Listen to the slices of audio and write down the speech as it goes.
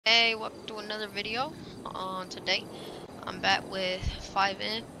Hey, welcome to another video. Today I'm back with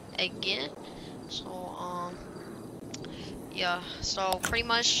 5N again. So yeah, so pretty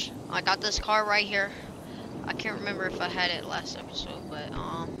much I got this car right here. I can't remember if I had it last episode, but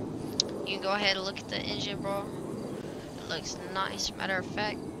you can go ahead and look at the engine, bro. It looks nice. Matter of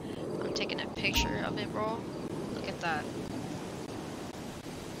fact, I'm taking a picture of it, bro. Look at that.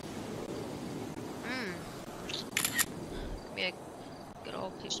 Give me a good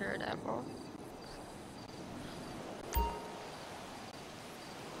old picture of that, bro.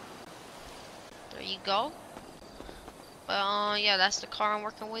 There you go. But yeah, that's the car I'm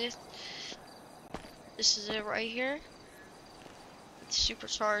working with. This is it right here.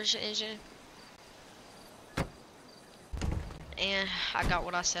 Supercharged engine. And I got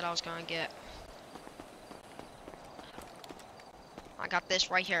what I said I was gonna get. I got this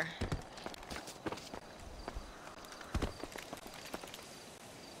right here.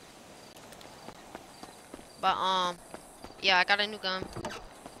 But yeah, I got a new gun.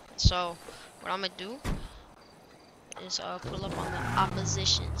 So what I'm gonna do is pull up on the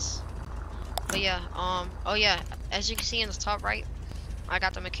oppositions. But yeah, oh yeah, as you can see in the top right, I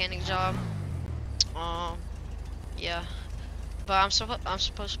got the mechanic job. Yeah. But I'm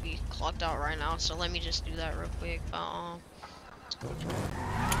supposed to be clocked out right now, so let me just do that real quick. But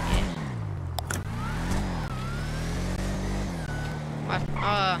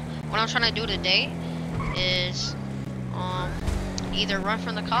yeah. What I'm trying to do today is either run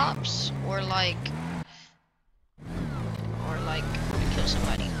from the cops or like kill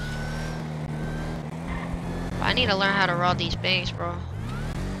somebody. But I need to learn how to rob these banks, bro.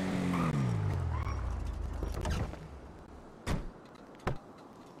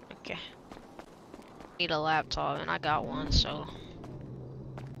 Okay. Need a laptop and I got one, so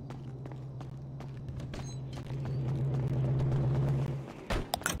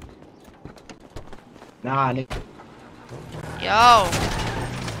Nah, nigga. yo.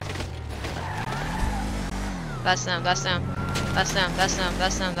 That's them, that's them. That's them, that's them,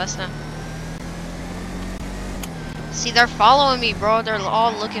 that's them, that's them. See, they're following me, bro. They're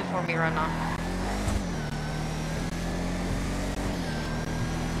all looking for me right now.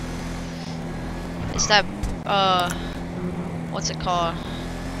 It's that, what's it called?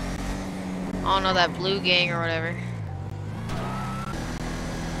 I don't know, that blue gang or whatever.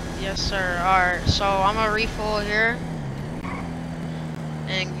 Yes, sir. Alright, so I'm gonna refill here.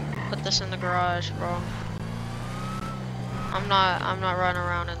 And put this in the garage, bro. I'm not running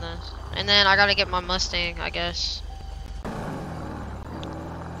around in this. And then I gotta get my Mustang, I guess.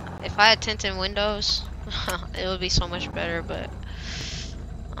 If I had tinted windows, it would be so much better, but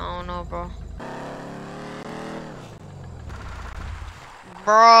I don't know, bro.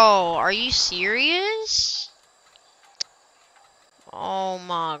 Bro, are you serious? Oh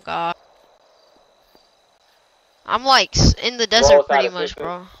my god. I'm like in the desert pretty much,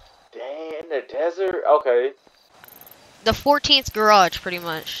 bro. Dang, in the desert? Okay. The 14th garage, pretty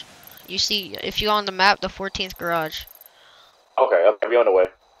much. You see, if you on the map, the 14th garage. Okay, I'll be on the way.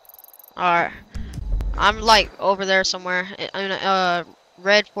 Alright. I'm like over there somewhere in a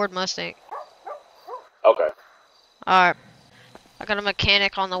red Ford Mustang. Okay. Alright. I got a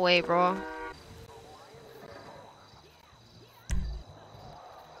mechanic on the way, bro.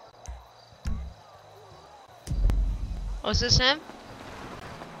 Oh, is this him?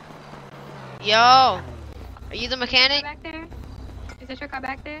 Yo! Are you the mechanic? Back there? Is that your car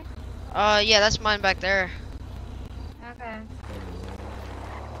back there? Yeah, that's mine back there. Okay.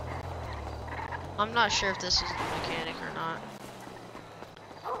 I'm not sure if this is the mechanic or not.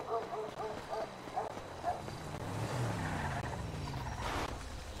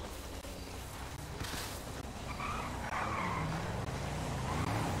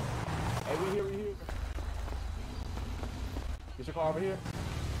 Hey, we here. Is your car over here?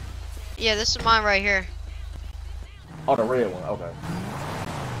 Yeah, this is mine right here. Oh, the red one. Okay.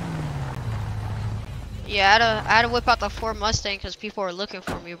 Yeah, I had to whip out the Ford Mustang because people were looking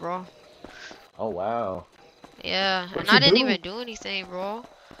for me, bro. Oh, wow. Yeah, What and you I didn't do? even do anything, bro.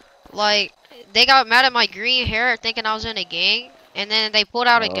 Like, they got mad at my green hair thinking I was in a gang, and then they pulled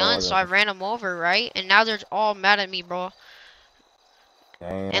out a Oh, gun, I so I got you. ran them over, right? And now they're all mad at me, bro.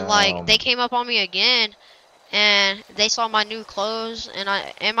 And like, they Damn. came up on me again, and they saw my new clothes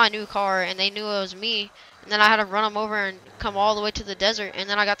and my new car, and they knew it was me. And then I had to run them over and come all the way to the desert, and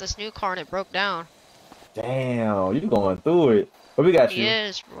then I got this new car and it broke down. Damn, you going through it. But we got you.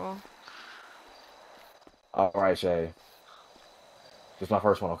 Yes, bro. All right, Shay. This is my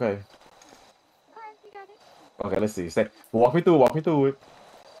first one, okay? Alright, you got it. Okay, let's see. Walk me through it.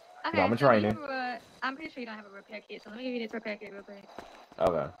 Cause Okay, I'm in so do you training. have a, I'm pretty sure you don't have a repair kit, so let me give you this repair kit real quick.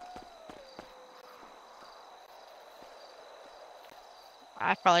 Okay.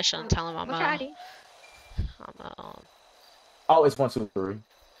 I probably shouldn't tell him What's your ID? Oh, it's 123.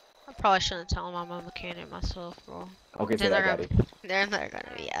 I probably shouldn't tell him I'm a mechanic myself, bro. Okay, so Then I got it. they're gonna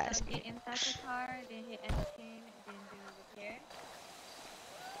be So asking. get inside the car, then hit F10, then do repair.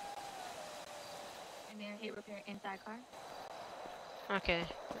 And then hit repair inside car. Okay,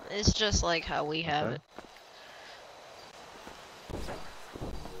 it's just like how we have Okay. it.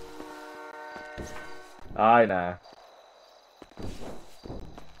 Alright now.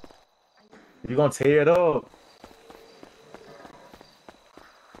 You gonna tear it up?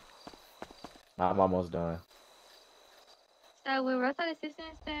 I'm almost done. So with roadside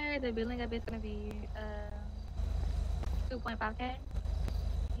assistance there, the billing of it's gonna be 2.5K.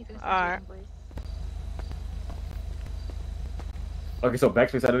 He's gonna send you an Alright. invoice. Okay, so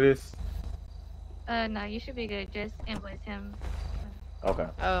backspace out of this? No, you should be good. Just invoice him. Okay.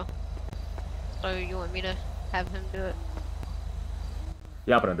 Oh. So you want me to have him do it?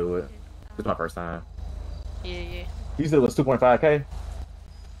 Yeah, I'm gonna do it. It's my first time. Yeah. You said it was 2.5K?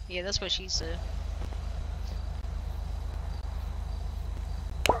 Yeah, that's what she said.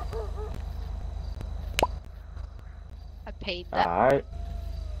 I paid that. Alright.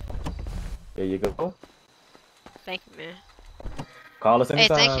 There you go. Thank you, man. Call us Hey,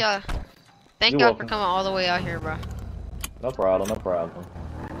 anytime. thank y'all. Thank You're y'all for welcome. coming all the way out here, bro. No problem, no problem.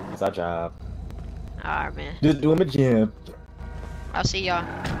 It's our job. Alright, man. Just doing the gym. I'll see y'all.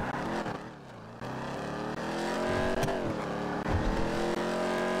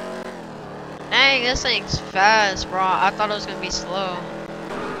 Dang, this thing's fast, bro. I thought it was gonna be slow.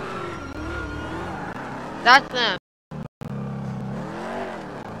 That's them.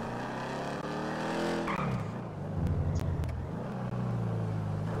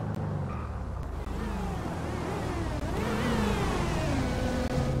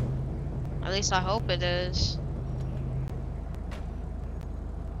 At least I hope it is.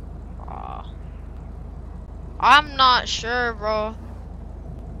 Aw. I'm not sure, bro.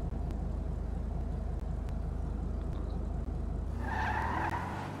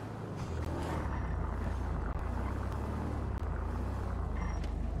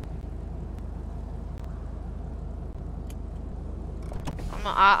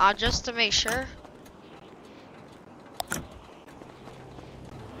 I just to make sure.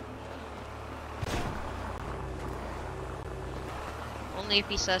 Only if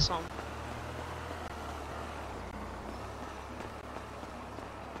he says something.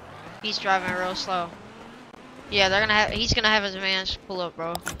 He's driving real slow. Yeah, he's gonna have his man pull up,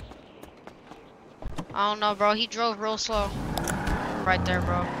 bro. I don't know, bro. He drove real slow. Right there,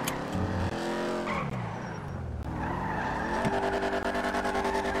 bro.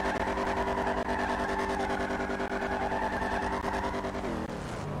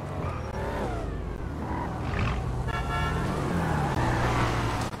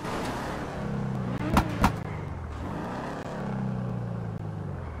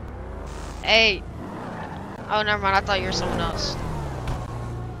 Hey. Oh, never mind. I thought you were someone else.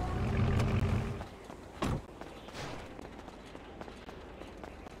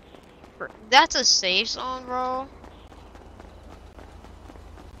 That's a safe zone, bro.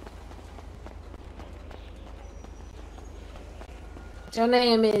 What's your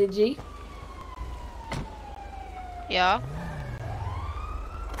name is, G? Yeah.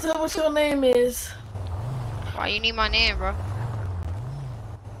 So what your name is? Why you need my name, bro?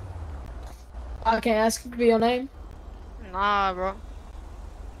 I can't ask you for your name. Nah, bro.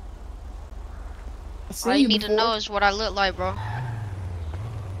 I see All you you need to before. know is what I look like, bro.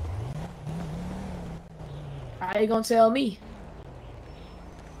 How you gonna tell me?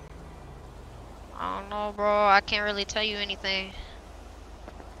 I don't know, bro. I can't really tell you anything.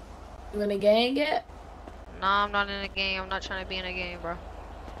 You in a gang yet? Nah, I'm not in a game. I'm not trying to be in a game, bro.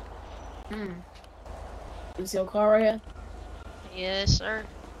 Is your car right here? Yes, sir.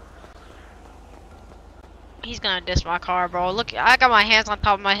 He's gonna diss my car, bro. Look, I got my hands on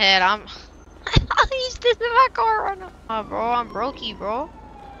top of my head. He's dissing my car right now. Oh, bro, I'm brokey, bro.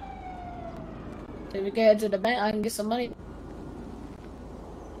 If we can head to the bank, I can get some money.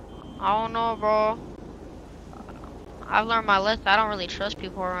 I don't know, bro. I've learned my lesson. I don't really trust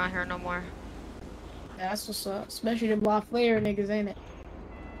people around here no more. That's what's up. Especially the block player niggas, ain't it?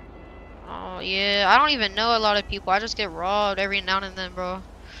 Oh, yeah. I don't even know a lot of people. I just get robbed every now and then, bro.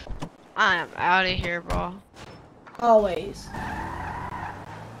 I am out of here, bro. Always.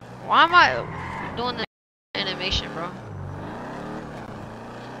 Why am I doing this animation, bro?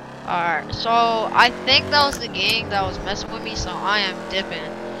 Alright, so I think that was the gang that was messing with me, so I am dipping.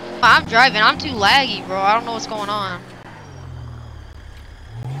 I'm driving. I'm too laggy, bro. I don't know what's going on.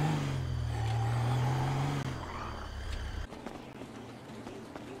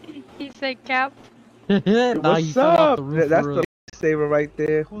 He said cap. Nah, he What's fell off up? the roof That's for the saver right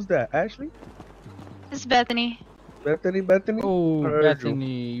there. Who's that? Ashley? It's Bethany. Bethany? Oh, Heard you.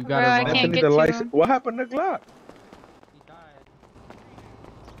 Bethany, you Bro, got I her can't wrong. Bethany get the to license. him. What happened to Glock?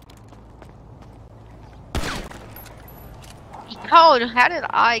 Yo, how did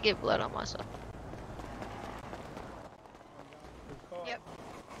I get blood on myself? Yep.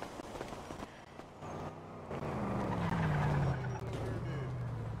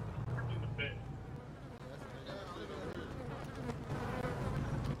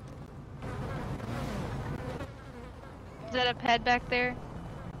 Is that a ped back there?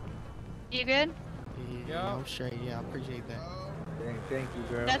 You good? Yeah, I'm straight. Yeah, I appreciate that. Thank you,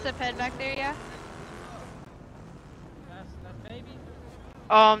 girl. That's a ped back there, yeah? That's baby.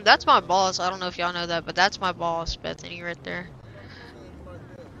 That's my boss. I don't know if y'all know that, but that's my boss, Bethany, right there.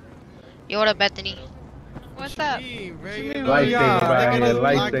 Yo, what up, Bethany? What's up? Lifesaver right here.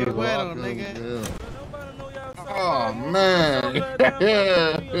 Lifesaver. Oh man.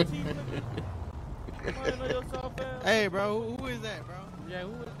 Hey, bro, who is that, bro? Yeah,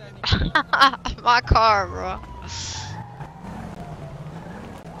 who is that nigga? My car, bro.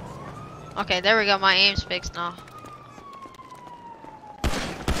 Okay, there we go. My aim's fixed now.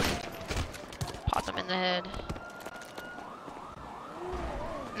 Popped him in the head.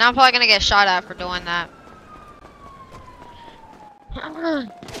 Now I'm probably gonna get shot at for doing that.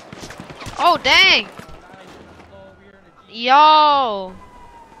 Oh, dang! Yo!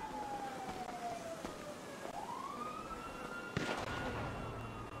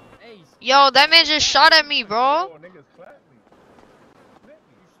 Yo, that man just shot at me, bro. Oh, niggas clap me. You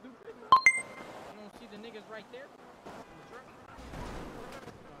stupid? You don't see the niggas right there?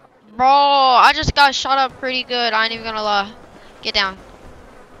 Bro, I just got shot up pretty good. I ain't even gonna lie. Get down.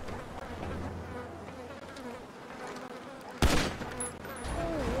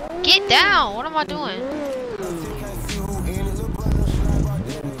 Get down. What am I doing?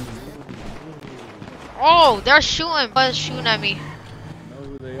 Oh, they're shooting. But shooting at me. Know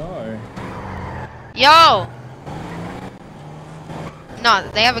who they are. Yo. No,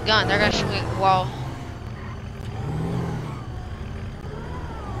 they have a gun. They're gonna shoot me. Whoa.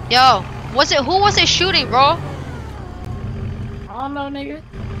 Yo, who was it shooting, bro? I don't know, nigga.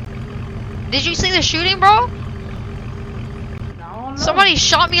 Did you see the shooting, bro? I don't know. Somebody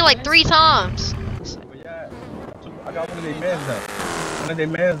shot me like 3 times. But yeah, I got one of their mans down. One of their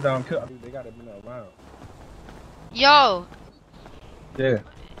mans down. They got him in a round. Yo, Yeah.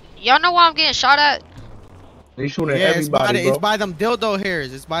 y'all know why I'm getting shot at? They shooting Yeah, everybody, it's bro. by them dildo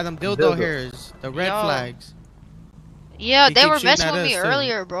hairs. It's by them dildo Dildo. hairs. The red Yo. flags. Yeah, He they keep were shooting messing at with me us, too.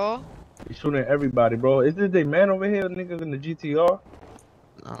 earlier, bro. They shooting everybody, bro. Is this their man over here, niggas in the GTR?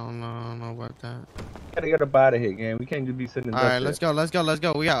 I don't know about that. They gotta buy the hit, gang. We can't just be sitting. All right, let's go. I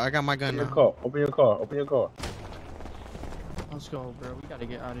got my gun Open your now. car. Open your car. Open your car. Let's go, bro. We gotta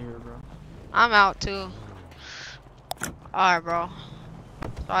get out of here, bro. I'm out too. Alright, bro.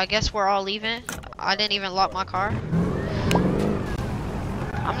 So I guess we're all leaving. I didn't even lock my car.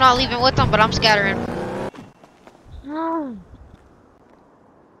 I'm not leaving with them, but I'm scattering.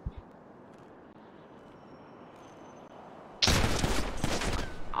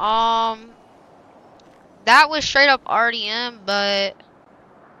 That was straight up RDM, but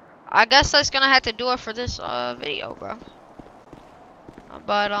I guess that's gonna have to do it for this video, bro.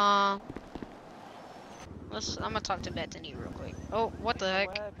 But I'm gonna talk to Bethany real quick. Oh, what the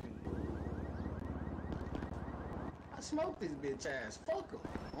heck? I smoked this bitch ass. Fuck him.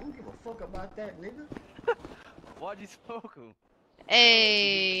 I don't give a fuck about that nigga. Why'd you smoke him?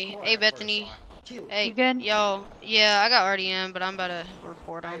 Hey, Bethany. Hey, You good? yo, yeah, I got RDM, but I'm about to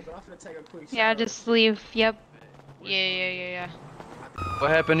report him. But I'm finna take a quick Yeah, shower. just leave. Yep. Yeah. What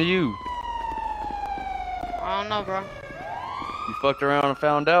happened to you? I don't know, bro. You fucked around and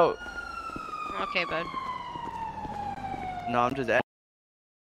found out? Okay, bud. No, I'm just asking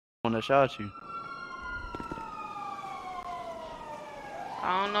when I shot you.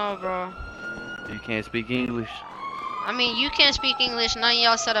 I don't know, bro. You can't speak English. I mean, you can't speak English. None of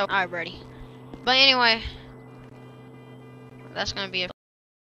y'all said up. Alright, buddy. But anyway, that's gonna be a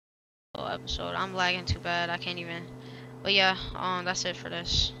episode. I'm lagging too bad. I can't even. But yeah, that's it for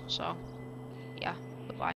this. So, yeah.